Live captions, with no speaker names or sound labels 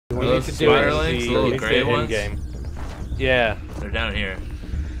We Those need to do it Spiderlings, the little gray ones? game. Yeah. They're down here.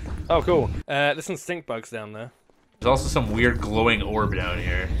 Oh, cool. There's some stink bugs down there. There's also some weird glowing orb down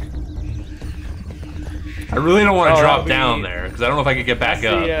here. I really don't want to drop down there because I don't know if I could get back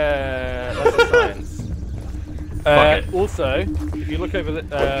up. That's the science. Fuck it. Also, if you look over the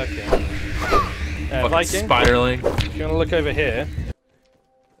okay. Fucking Viking, Spiderling. if you want to look over here,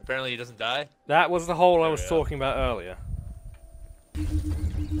 Apparently he doesn't die. that was the hole I was talking about earlier.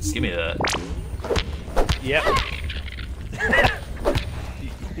 Just give me that. Yep.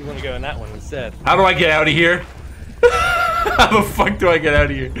 you want to go in that one instead. How do I get out of here? How the fuck do I get out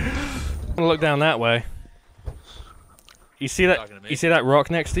of here? I'm gonna look down that way. You see that? You see that rock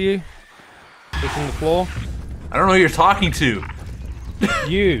next to you? It's on the floor. I don't know who you're talking to.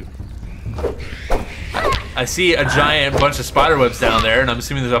 You. I see a giant bunch of spiderwebs down there, and I'm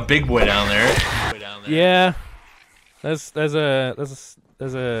assuming there's a big boy down there. Yeah. There's a.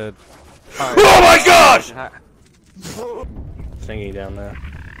 Oh my gosh! Thingy down there.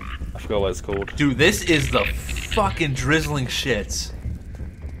 I forgot what it's called. Dude, this is the fucking drizzling shits.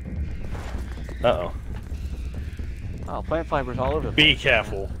 Uh-oh. Oh, plant fibers all over. Be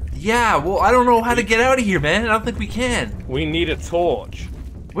careful. Yeah, well, I don't know how to get out of here, man. I don't think we can. We need a torch.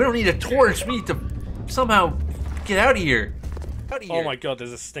 We don't need a torch. We need to somehow get out of here. Out of here. Oh my god,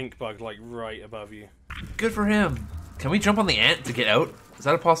 there's a stink bug like right above you. Good for him. Can we jump on the ant to get out? Is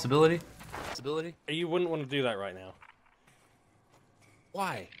that a possibility? You wouldn't want to do that right now.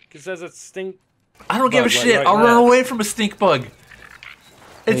 Why? Because there's a stink. I don't give a Bug, shit. right I'll there. run away from a stink bug.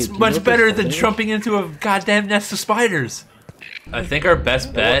 It's do you much look better at than spiders? jumping into a goddamn nest of spiders. I think our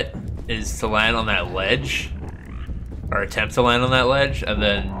best bet is to land on that ledge, or attempt to land on that ledge, and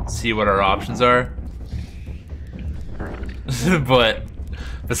then see what our options are. But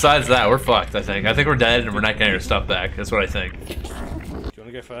besides that, we're fucked, I think. I think we're dead and we're not getting our stuff back. That's what I think. Do you want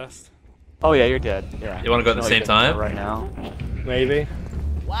to go first? Oh yeah, you're dead. Yeah. You wanna go at the No, same you're time? Right now. Maybe.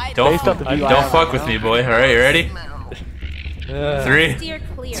 Don't, Based off the view I don't have fuck right with now. me, boy. Alright, you ready? 3, Steer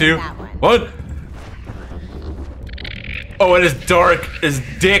clear 2, of that one. 1. Oh, it is dark as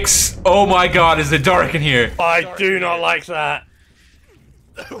dicks. Oh my god, is it dark in here? I do not like that.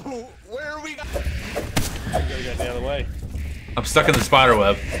 Where are we? I'm gonna go the other way. I'm stuck in the spider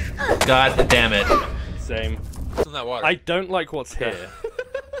web. God damn it. Same. What's in that water? I don't like what's here.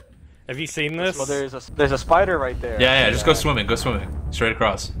 Have you seen this? Well, there's a spider right there. Yeah, just go swimming. Go swimming. Straight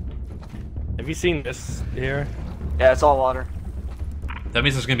across. Have you seen this here? Yeah, it's all water. That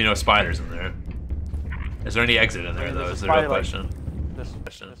means there's gonna be no spiders in there. Is there any exit in there, There's though? a Is the real spider, like, question. This,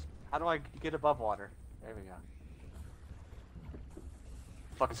 how do I get above water? There we go.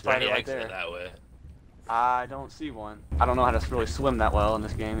 Fucking Is there spider any right exit there. that way? I don't see one. I don't know how to really swim that well in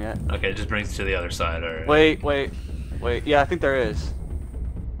this game yet. Okay, it just brings you to the other side. Alright. Wait. Yeah, I think there is.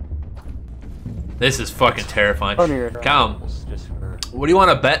 This is fucking terrifying. Oh, near. Calm. Just for... What do you want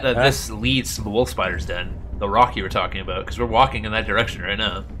to bet that this leads to the wolf spider's den? The rock you were talking about? Because we're walking in that direction right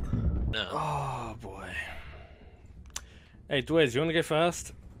now. No. Oh boy. Hey, Dwiz, you want to go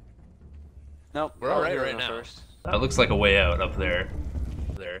first? Nope. We're alright I'll right go now. first. That looks like a way out up there.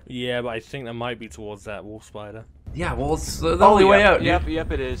 There. Yeah, but I think that might be towards that wolf spider. Yeah, well, it's the only way out. Yep,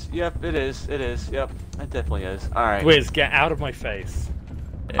 it is. Yep, it is. Yep, it definitely is. Alright. Dwiz, get out of my face.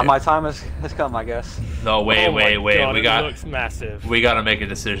 Yeah. My time has come, I guess. No, wait. Oh my God, We it looks massive. We got to make a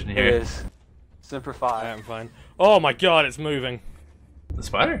decision It here. is. Semper Fi. I'm fine. Oh my god, it's moving. The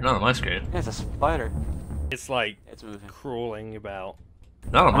spider? Not on my screen. Yeah, it's a spider. It's like It's moving. crawling about.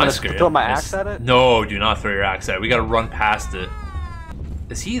 Not on my gonna screen. throw my It's- axe at it? No, do not throw your axe at it. We got to run past it.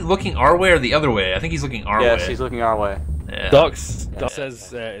 Is he looking our way or the other way? I think he's looking our Yes, way. he's looking our way. Yeah. Doc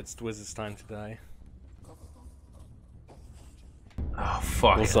says it's Dwiz's time to die. Oh,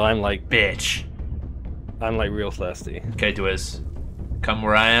 fuck. Also, I'm like Bitch. real thirsty. Okay, Dwiz. Come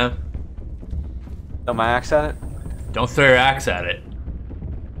where I am. Throw my axe at it? Don't throw your axe at it.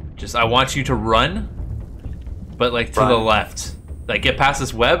 Just, I want you to run, but like to the Run. left. Like, get past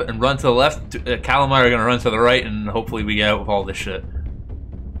this web and run to the left. Cal and I are gonna run to the right, and hopefully we get out with all this shit.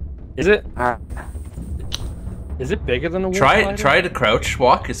 Is it? Alright. Is it bigger than a wolf Try spider? try to crouch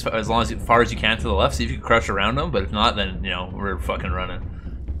walk as far as you can to the left. See if you can crouch around them. But if not, then we're fucking running.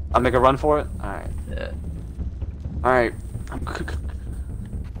 I'll make a run for it? Alright. Yeah. Alright.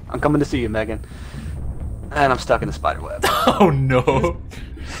 I'm coming to see you, Megan. And I'm stuck in the spider web. Oh no.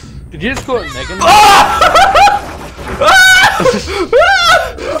 Did you just call it Megan?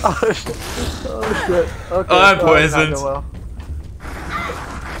 Oh shit. Okay. Oh, I'm that's not poisoned. going well.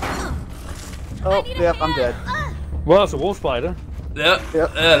 Oh, yep, I'm dead. Well, it's a wolf spider. Yep.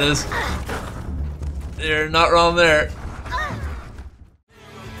 Yep. Yeah, it is. You're not wrong there.